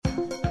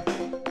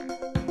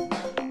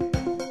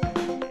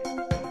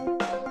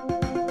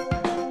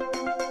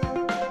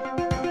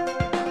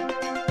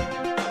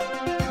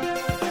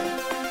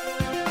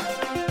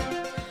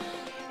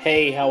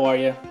Hey, how are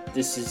you?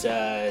 This is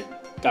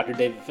Dr.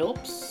 David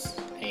Phillips,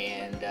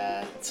 and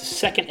it's the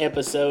second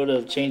episode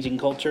of Changing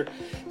Culture.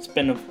 It's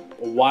been a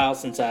while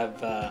since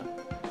I've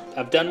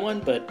done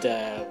one, but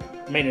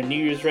made a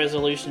New Year's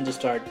resolution to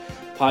start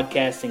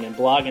podcasting and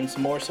blogging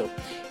some more. So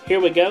here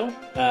we go.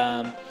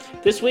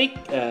 This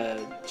week, the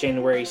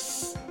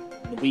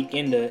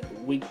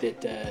week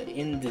that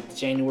ended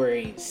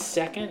January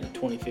 2nd,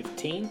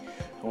 2015.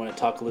 I want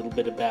to talk a little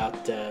bit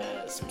about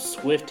some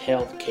Swift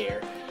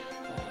Healthcare.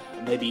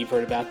 Maybe you've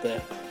heard about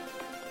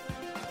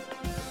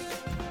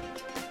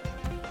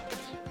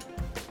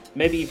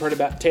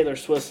Taylor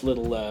Swift's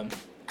little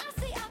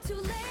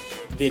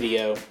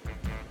video.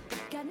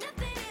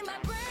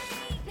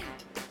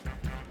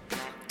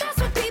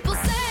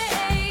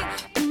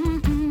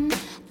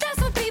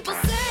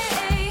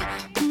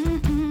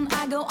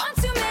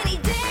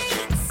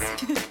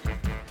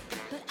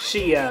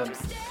 She, I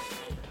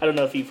don't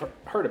know if you've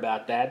heard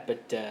about that,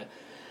 but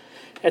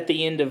at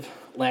the end of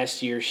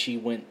last year, she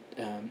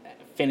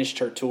finished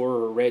her tour,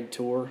 her Red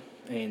Tour,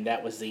 and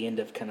that was the end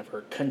of kind of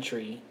her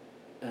country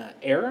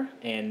era,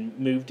 and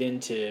moved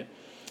into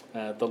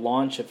the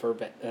launch of her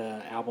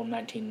album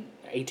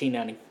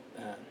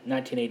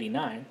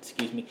 1989,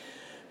 excuse me,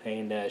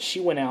 and she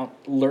went out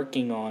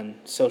lurking on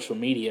social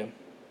media,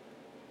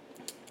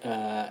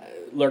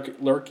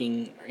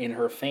 lurking in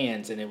her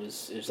fans, and it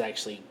was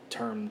actually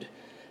termed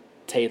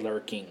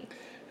Taylurking.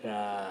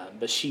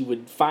 But she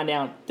would find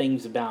out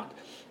things about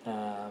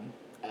a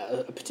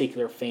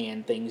particular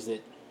fan, things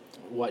that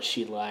what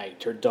she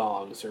liked, her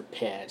dogs, her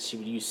pets. She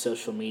would use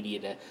social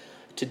media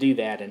to do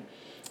that,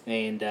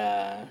 and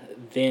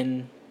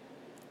then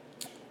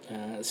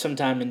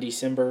sometime in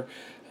December,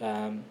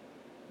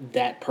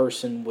 that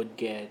person would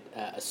get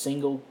a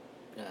single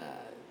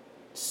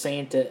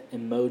Santa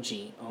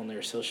emoji on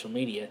their social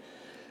media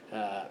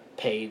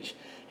page,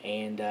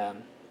 and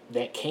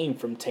that came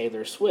from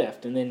Taylor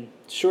Swift. And then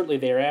shortly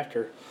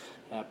thereafter,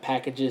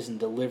 packages and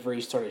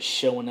deliveries started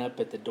showing up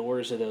at the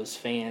doors of those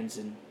fans,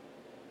 and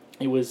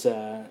it was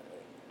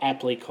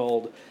aptly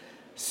called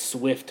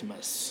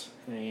Swiftmas.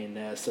 And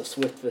so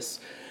Swiftmas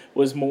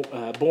was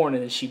born,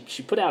 and she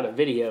put out a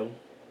video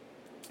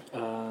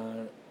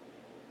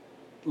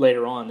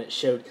later on that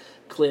showed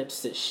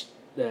clips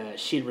that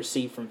she'd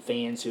received from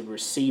fans who'd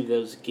received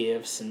those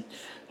gifts, and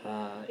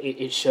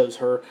it shows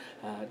her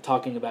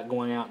talking about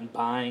going out and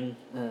buying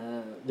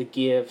the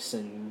gifts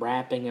and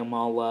wrapping them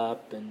all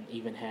up, and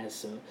even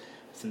has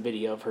some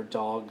video of her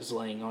dogs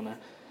laying on a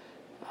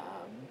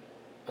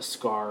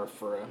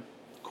scarf or a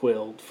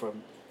quilt for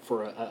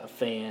a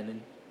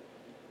fan.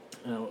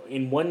 And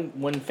in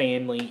one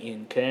family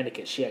in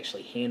Connecticut, she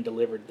actually hand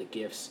delivered the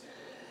gifts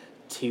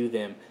to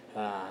them.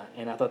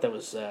 And I thought that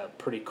was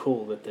pretty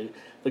cool that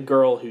the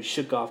girl who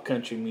shook off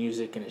country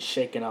music and has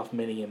shaken off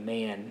many a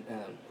man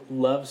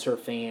loves her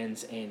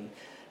fans and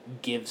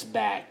gives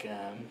back.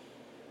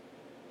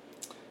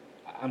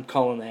 I'm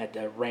calling that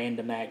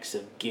random acts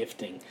of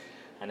gifting.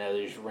 I know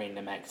there's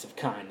random acts of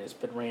kindness,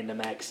 but random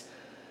acts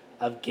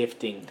of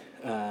gifting,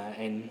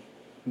 and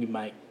you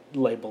might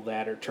label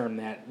that or term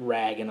that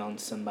ragging on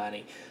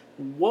somebody.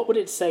 What would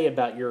it say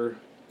about your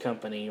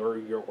company or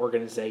your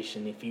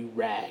organization if you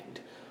ragged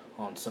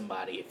on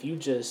somebody, if you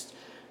just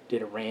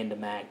did a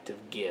random act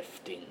of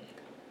gifting,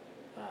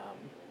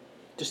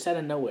 just out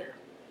of nowhere?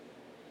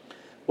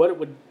 What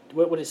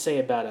would it say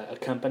about a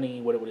company?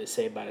 What would it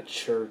say about a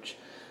church?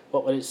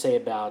 What would it say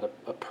about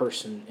a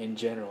person in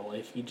general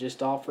if you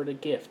just offered a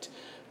gift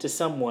to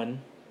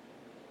someone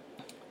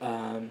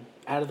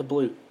out of the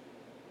blue,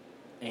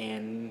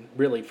 and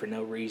really for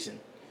no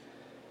reason,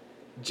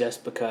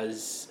 just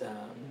because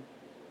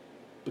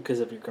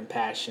of your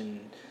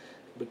compassion,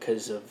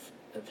 because of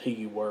who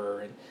you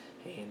were,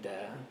 and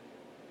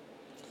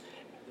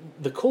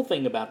the cool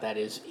thing about that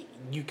is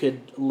you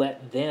could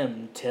let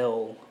them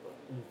tell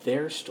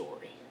their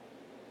story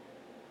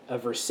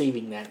of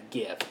receiving that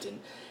gift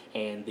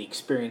and the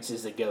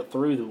experiences that go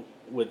through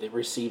with it,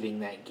 receiving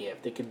that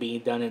gift. It could be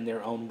done in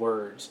their own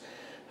words,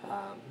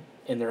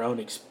 in their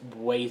own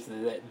ways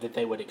that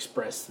they would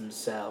express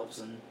themselves,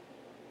 and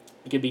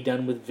it could be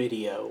done with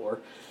video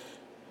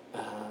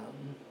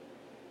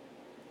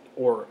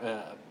or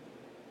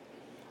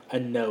a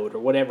note or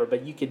whatever.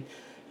 But you could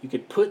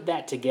put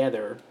that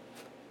together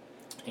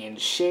and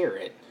share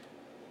it,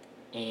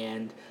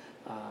 and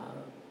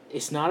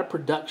it's not a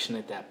production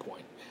at that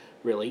point.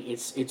 Really,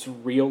 it's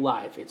real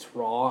life. It's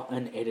raw,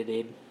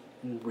 unedited,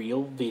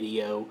 real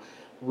video,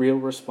 real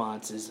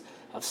responses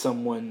of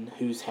someone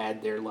who's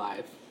had their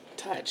life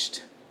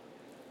touched.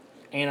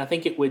 And I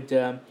think it would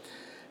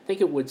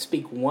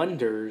speak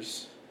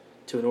wonders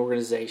to an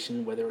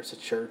organization, whether it's a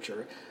church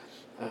or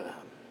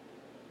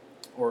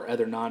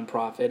other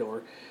nonprofit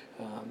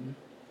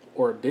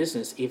or a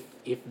business, if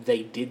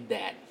they did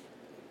that,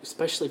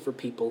 especially for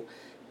people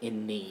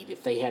in need.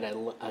 If they had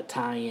a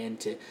tie-in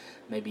to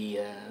maybe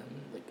a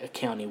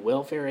county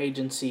welfare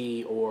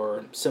agency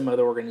or some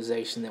other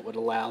organization that would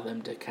allow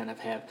them to kind of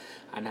have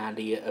an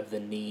idea of the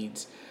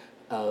needs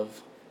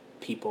of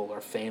people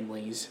or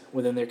families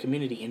within their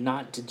community, and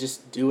not to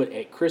just do it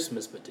at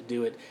Christmas, but to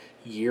do it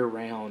year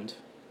round.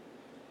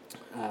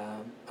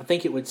 I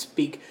think it would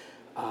speak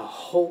a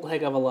whole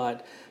heck of a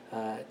lot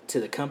to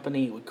the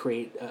company. It would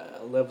create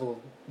a level of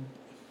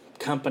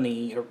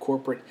company or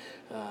corporate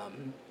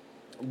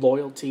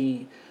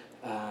loyalty,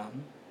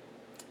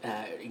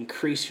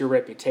 increase your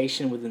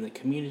reputation within the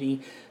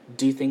community,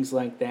 do things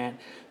like that.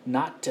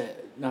 Not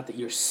that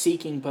you're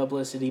seeking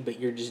publicity, but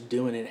you're just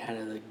doing it out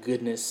of the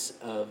goodness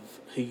of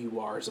who you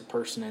are as a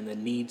person and the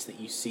needs that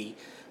you see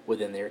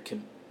within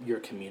your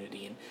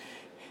community,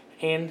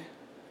 and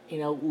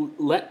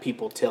let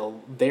people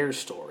tell their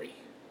story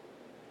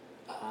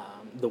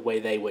the way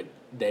they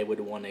would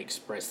want to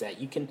express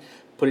that. You can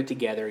put it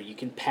together, you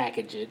can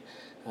package it.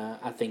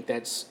 I think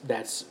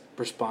that's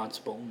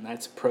responsible and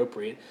that's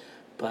appropriate,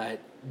 but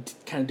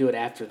kind of do it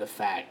after the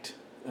fact,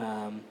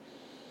 and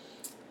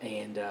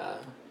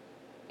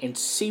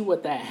see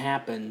what that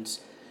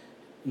happens.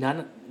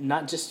 Not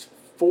just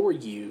for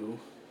you,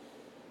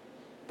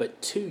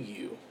 but to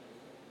you,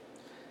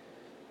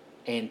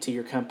 and to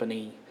your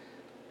company,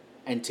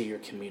 and to your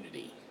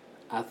community.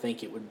 I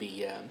think it would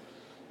be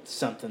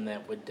something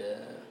that would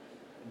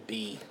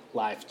be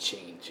life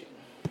changing.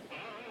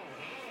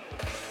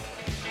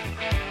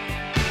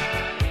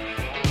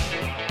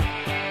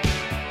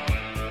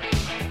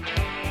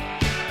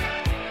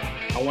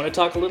 I want to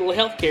talk a little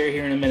healthcare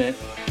here in a minute.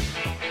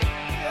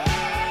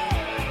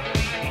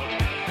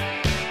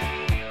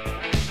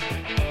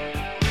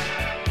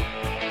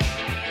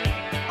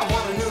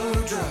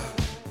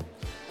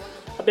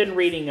 I've been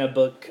reading a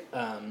book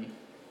on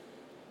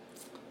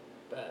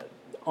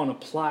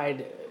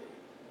applied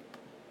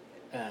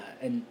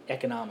in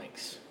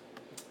economics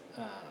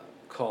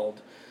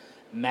called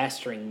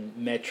Mastering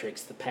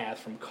Metrics, The Path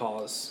from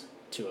Cause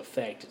to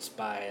Effect. It's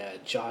by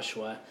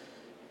Joshua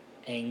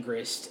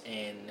Angrist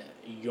and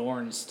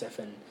Jorn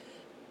Stefan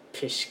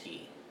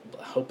Pischke.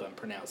 I hope I'm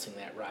pronouncing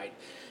that right.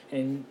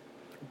 And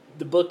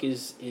the book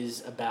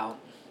is about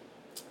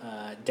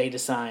data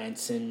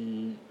science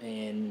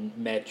and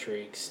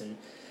metrics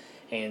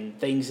and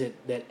things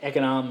that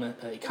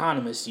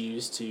economists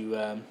use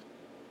to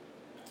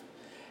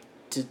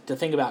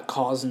think about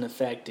cause and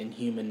effect in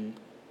human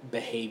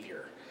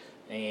behavior.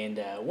 And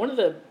one of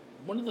the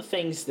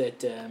things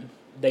that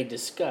they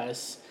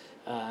discuss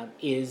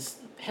is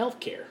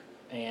healthcare.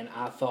 And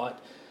I thought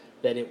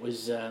that it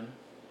was I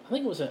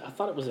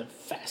thought it was a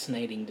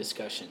fascinating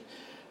discussion.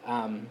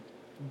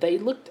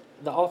 The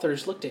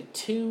authors looked at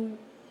two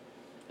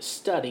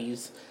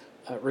studies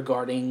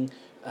regarding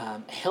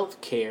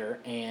healthcare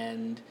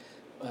and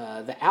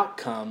the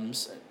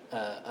outcomes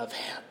of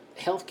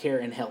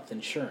healthcare and health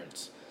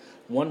insurance.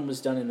 One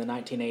was done in the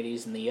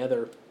 1980s, and the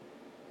other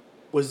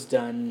was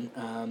done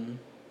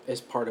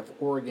as part of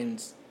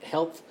Oregon's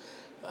health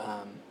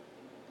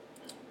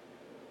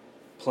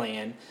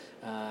plan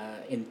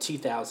in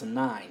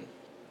 2009.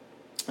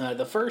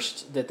 The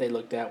first that they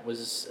looked at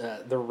was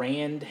the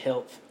Rand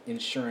Health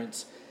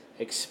Insurance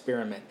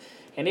Experiment,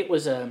 and it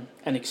was an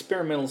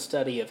experimental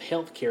study of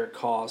healthcare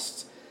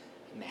costs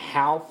and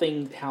how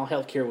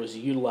healthcare was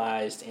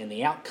utilized and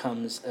the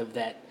outcomes of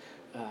that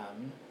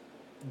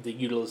the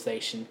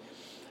utilization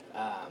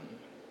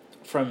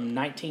from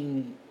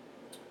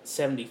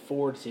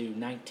 1974 to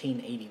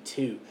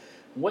 1982.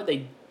 What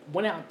they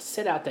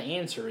set out to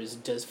answer is,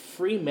 does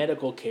free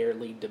medical care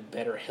lead to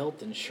better health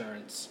than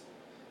insurance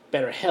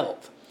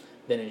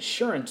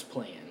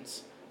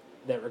plans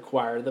that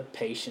require the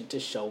patient to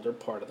shoulder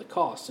part of the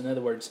cost? In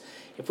other words,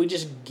 if we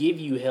just give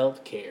you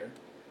health care,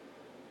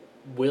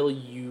 will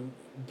you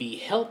be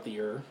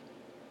healthier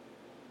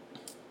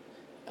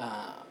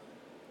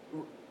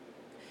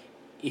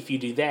if you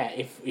do that?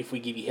 If we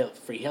give you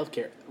free health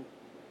care,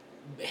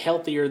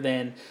 healthier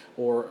than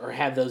or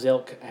have those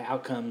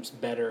outcomes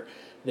better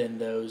than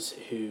those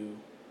who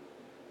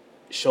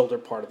shoulder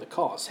part of the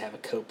cost, have a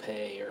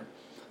copay or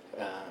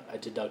a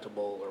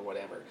deductible or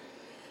whatever.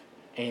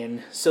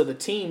 And so the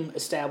team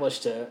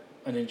established an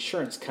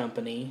insurance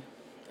company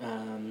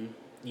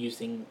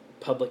using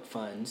public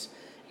funds,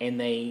 and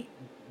they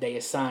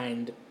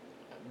assigned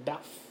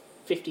about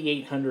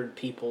 5,800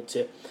 people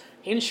to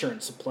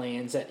insurance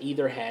plans that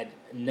either had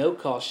no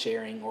cost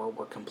sharing or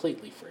were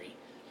completely free.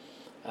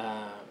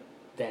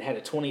 That had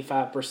a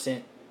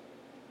 25%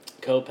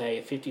 copay,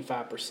 a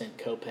 55%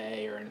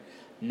 copay, or a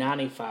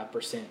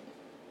 95%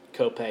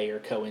 copay or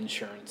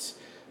co-insurance.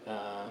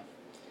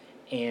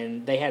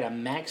 And they had a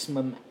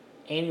maximum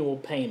annual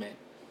payment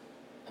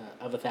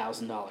of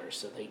 $1,000.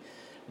 So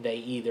they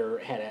either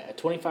had a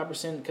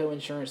 25%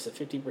 co-insurance, a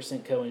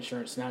 50%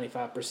 co-insurance,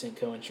 95%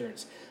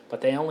 co-insurance,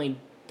 but they only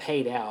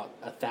paid out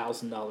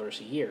 $1,000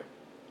 a year.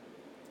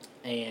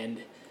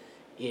 And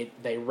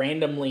they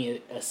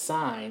randomly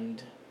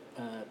assigned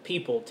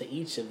people to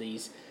each of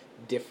these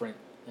different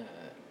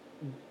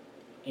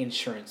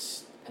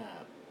insurance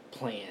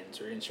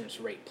plans or insurance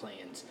rate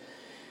plans.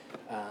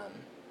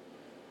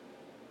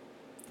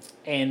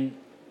 And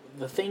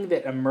the thing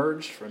that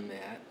emerged from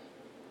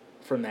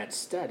that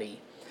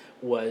study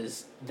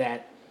was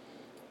that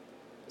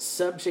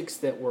subjects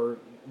that were,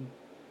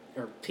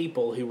 or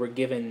people who were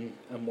given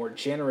a more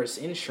generous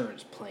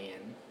insurance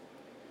plan,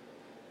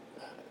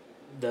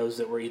 those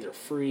that were either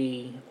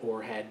free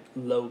or had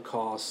low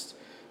cost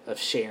of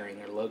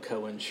sharing or low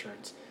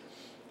co-insurance,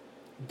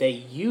 they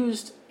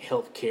used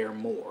healthcare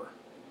more.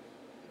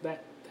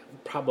 That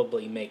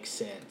probably makes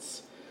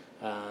sense.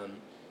 The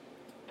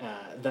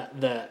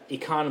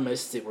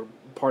economists that were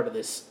part of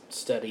this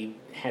study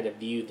had a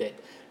view that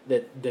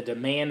the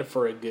demand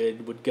for a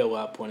good would go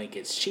up when it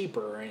gets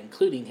cheaper,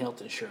 including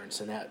health insurance,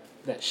 and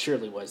that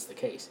surely was the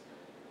case.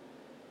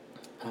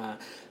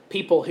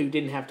 People who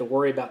didn't have to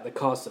worry about the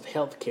cost of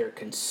health care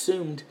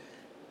consumed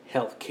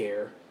health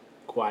care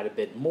quite a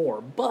bit more.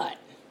 But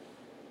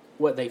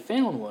what they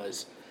found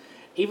was,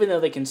 even though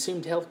they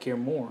consumed health care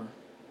more,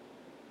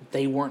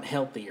 they weren't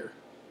healthier.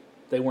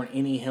 They weren't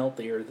any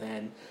healthier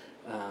than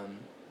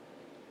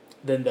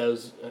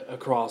those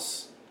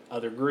across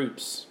other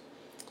groups.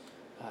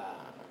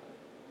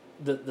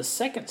 The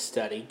second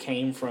study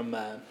came from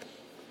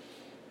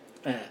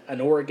an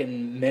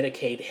Oregon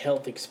Medicaid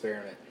health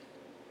experiment,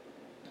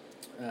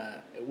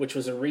 which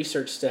was a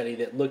research study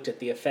that looked at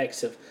the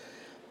effects of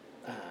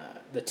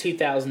the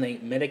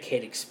 2008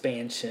 Medicaid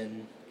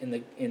expansion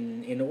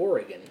in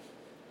Oregon.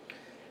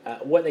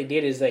 What they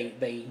did is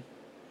they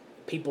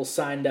people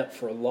signed up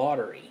for a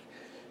lottery,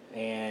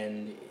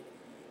 and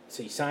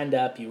so you signed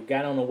up, you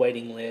got on a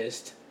waiting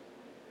list,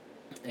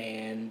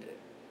 and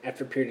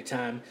after a period of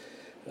time,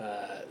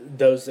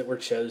 those that were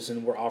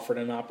chosen were offered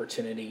an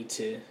opportunity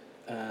to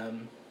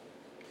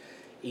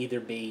either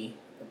be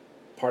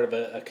part of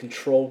a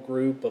control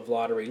group of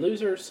lottery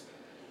losers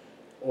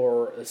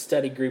or a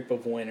study group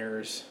of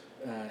winners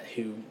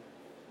who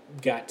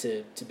got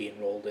to be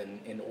enrolled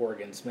in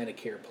Oregon's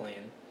Medicare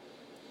plan.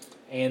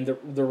 And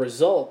the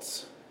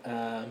results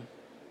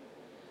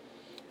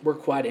were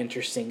quite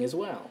interesting as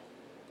well.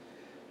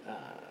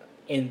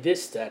 In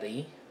this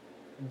study,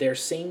 there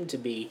seemed to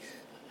be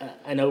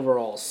an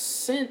overall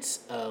sense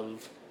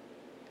of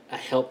a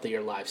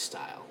healthier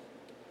lifestyle,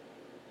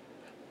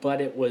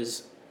 but it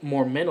was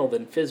more mental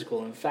than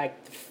physical. In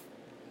fact,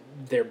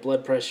 their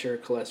blood pressure,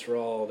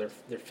 cholesterol,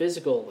 their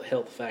physical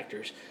health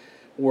factors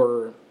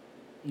were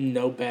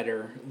no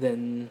better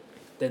than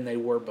they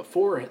were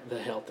before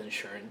the health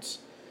insurance,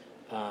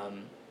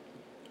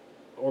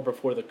 or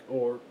before the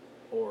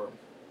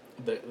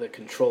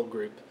control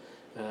group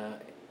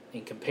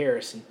in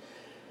comparison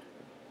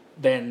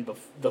than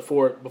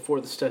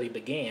before the study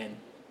began.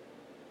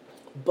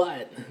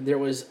 But there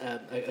was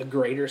a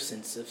greater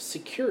sense of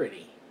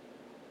security.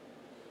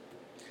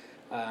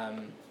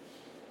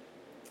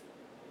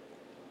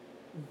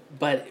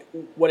 But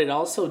what it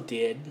also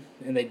did,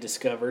 and they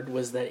discovered,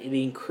 was that it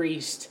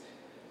increased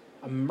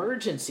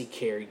emergency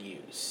care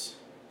use.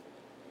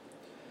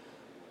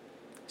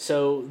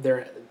 So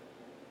their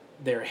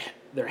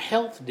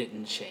health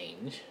didn't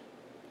change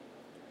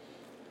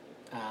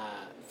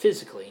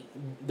physically.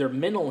 Their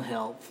mental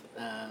health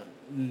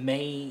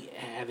may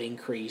have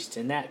increased,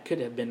 and that could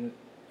have been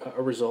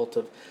a result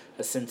of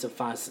a sense of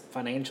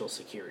financial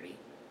security.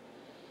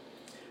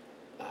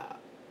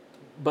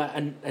 But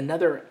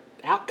another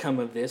outcome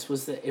of this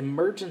was the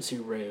emergency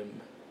room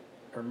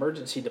or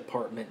emergency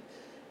department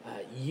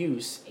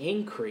use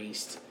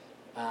increased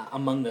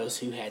among those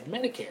who had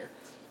Medicare,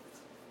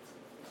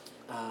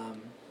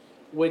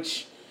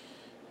 which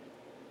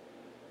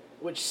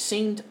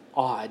seemed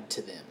odd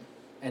to them,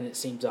 and it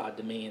seems odd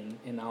to me,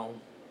 and I'll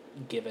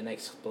give an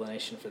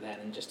explanation for that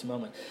in just a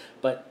moment.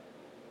 But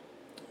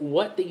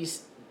what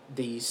these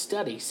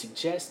studies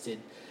suggested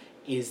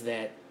is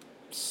that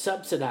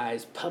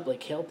subsidized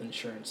public health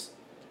insurance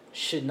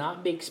should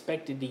not be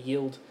expected to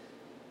yield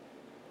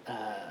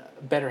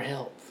better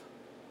health.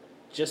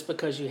 Just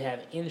because you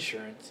have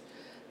insurance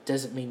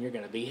doesn't mean you're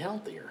going to be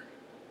healthier.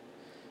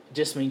 It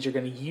just means you're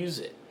going to use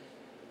it.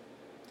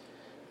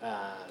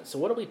 So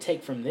what do we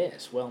take from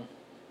this? Well,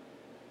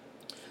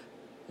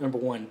 number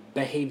one,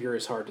 behavior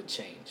is hard to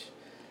change.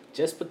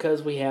 Just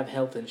because we have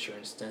health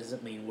insurance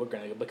doesn't mean we're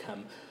going to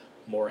become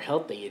more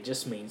healthy. It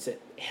just means that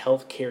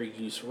healthcare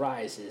use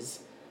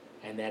rises,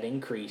 and that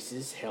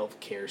increases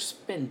healthcare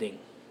spending.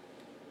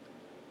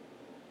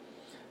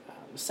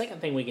 The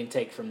second thing we can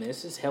take from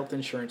this is health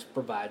insurance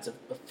provides a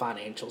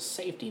financial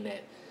safety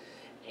net,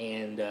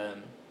 and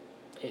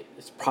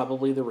it's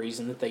probably the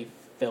reason that they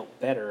felt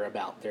better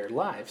about their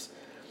lives.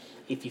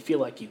 If you feel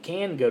like you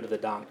can go to the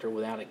doctor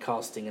without it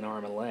costing an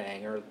arm and a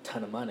leg or a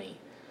ton of money,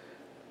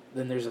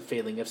 then there's a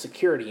feeling of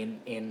security,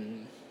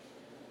 and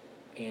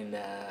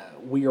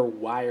we are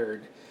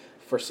wired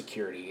for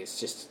security. It's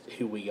just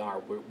who we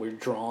are. We're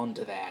drawn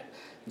to that,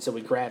 and so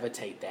we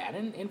gravitate that,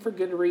 and for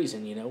good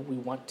reason. We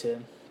want to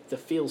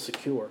feel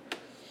secure.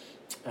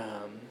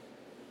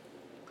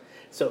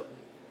 So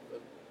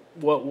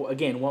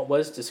what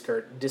was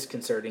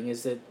disconcerting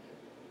is that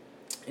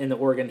in the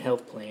Oregon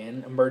Health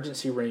Plan,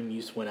 emergency room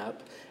use went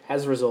up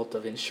as a result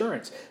of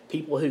insurance.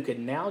 People who could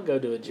now go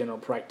to a general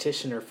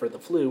practitioner for the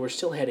flu were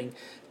still heading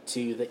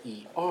to the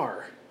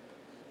ER.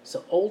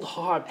 So old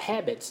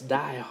habits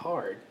die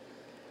hard.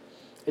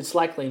 it's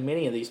likely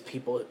many of these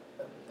people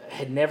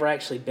had never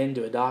actually been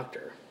to a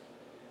doctor,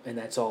 and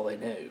that's all they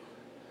knew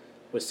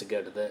was to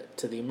go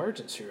to the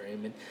emergency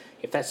room. And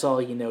if that's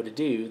all you know to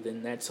do,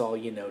 then that's all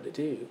you know to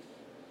do.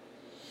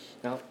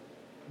 Now,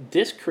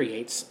 this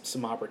creates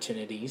some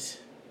opportunities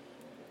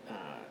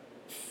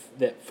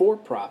that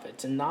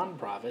for-profits and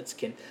non-profits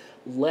can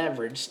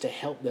leverage to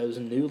help those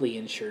newly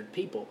insured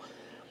people.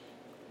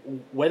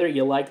 Whether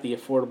you like the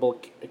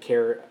Affordable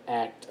Care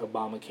Act,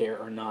 Obamacare,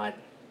 or not,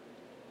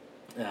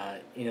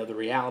 the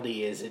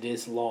reality is it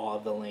is law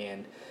of the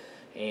land,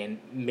 and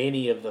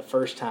many of the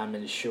first-time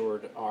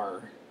insured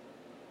are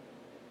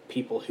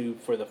people who,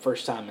 for the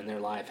first time in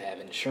their life, have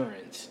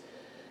insurance,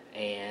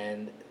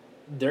 and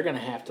they're going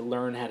to have to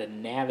learn how to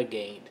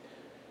navigate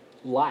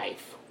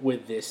life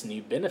with this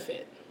new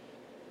benefit.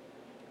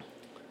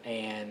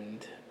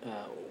 And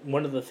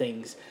one of the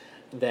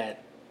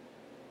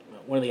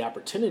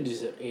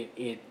opportunities that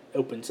it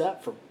opens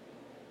up for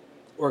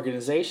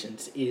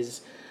organizations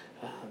is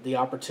the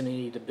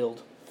opportunity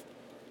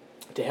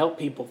to help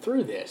people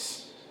through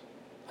this,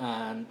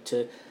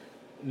 to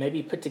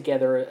maybe put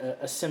together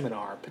a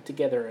seminar,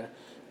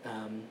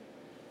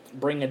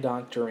 bring a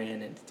doctor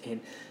in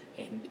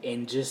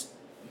and just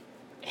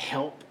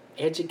help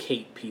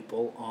educate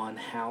people on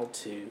how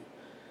to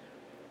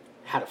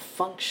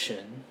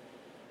function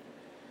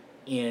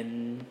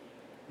in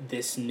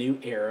this new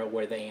era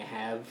where they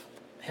have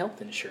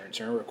health insurance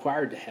or are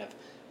required to have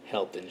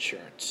health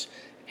insurance.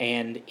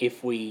 And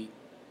if we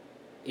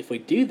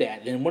do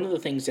that, then one of the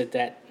things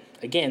that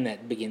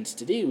begins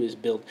to do is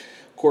build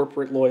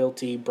corporate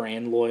loyalty,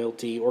 brand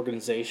loyalty,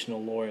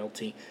 organizational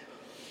loyalty,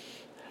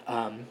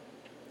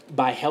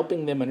 by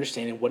helping them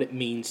understanding what it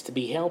means to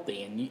be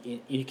healthy.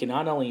 And you can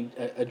not only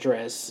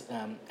address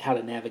how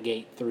to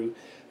navigate through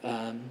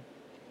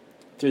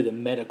the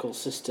medical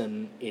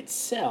system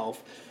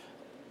itself,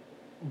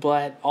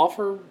 but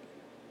offer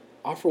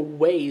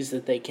ways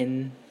that they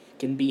can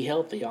be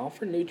healthy,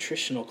 offer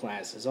nutritional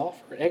classes,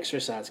 offer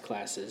exercise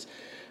classes,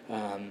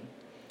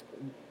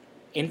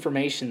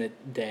 information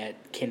that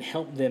can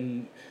help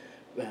them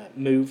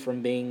move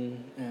from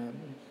being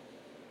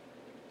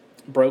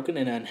broken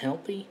and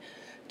unhealthy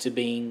to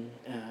being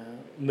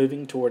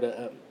moving toward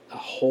a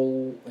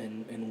whole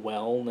and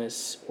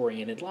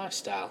wellness-oriented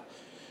lifestyle.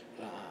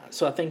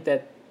 So I think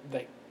that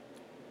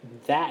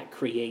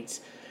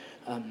creates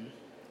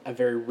a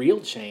very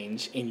real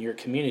change in your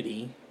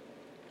community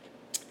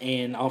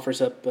and offers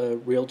up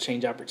real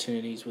change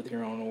opportunities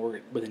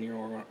within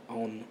your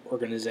own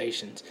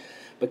organizations.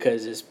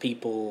 Because as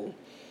people,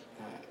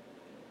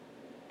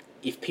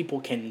 if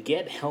people can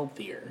get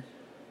healthier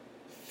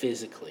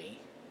physically,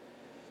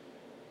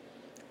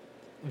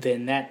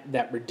 then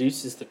that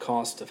reduces the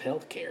cost of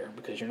healthcare,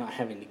 because you're not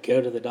having to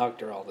go to the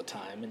doctor all the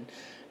time and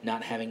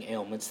not having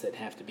ailments that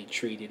have to be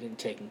treated and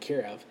taken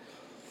care of.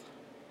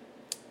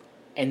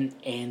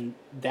 And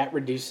that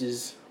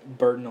reduces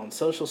burden on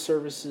social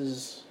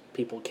services.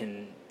 People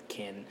can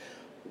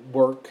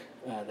work.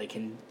 They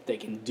can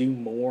do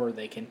more.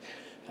 They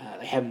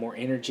have more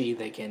energy.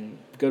 They can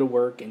go to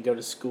work and go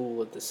to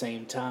school at the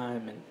same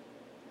time. And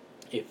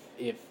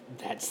if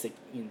that's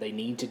they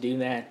need to do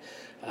that,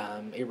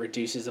 it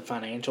reduces the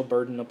financial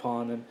burden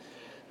upon them,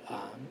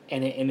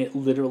 and it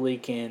literally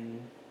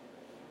can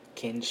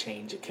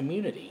change a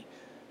community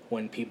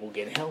when people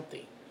get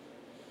healthy.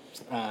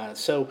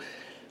 So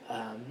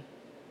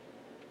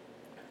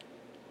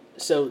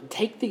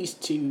take these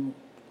two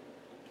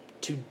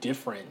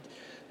different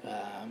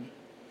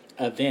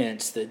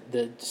events, the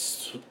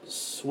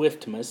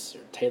Swiftmas,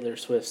 or Taylor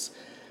Swift's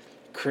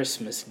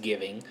Christmas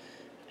giving,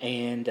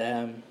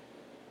 and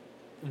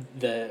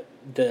the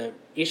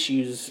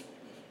issues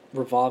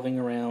revolving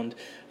around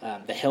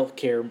the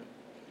healthcare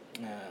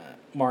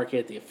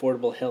market, the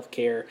Affordable Health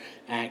Care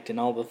Act, and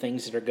all the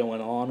things that are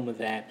going on with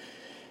that.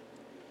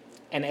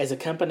 And as a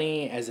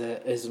company, as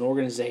an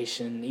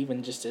organization,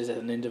 even just as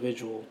an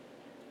individual,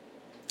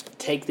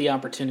 take the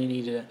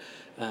opportunity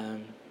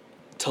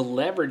to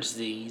leverage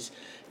these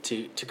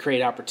to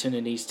create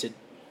opportunities to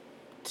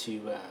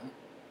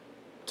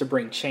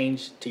bring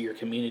change to your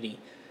community,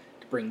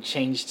 to bring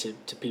change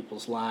to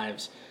people's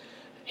lives,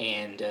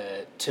 and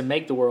to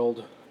make the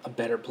world a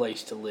better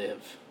place to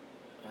live.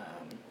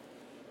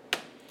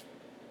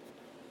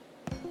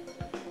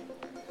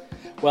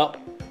 Well,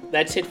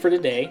 that's it for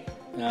today.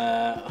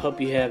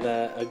 Hope you have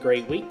a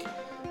great week,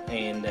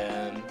 and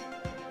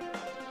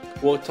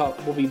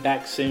we'll be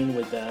back soon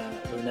with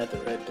another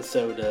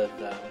episode of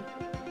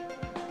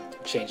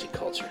Changing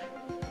Culture.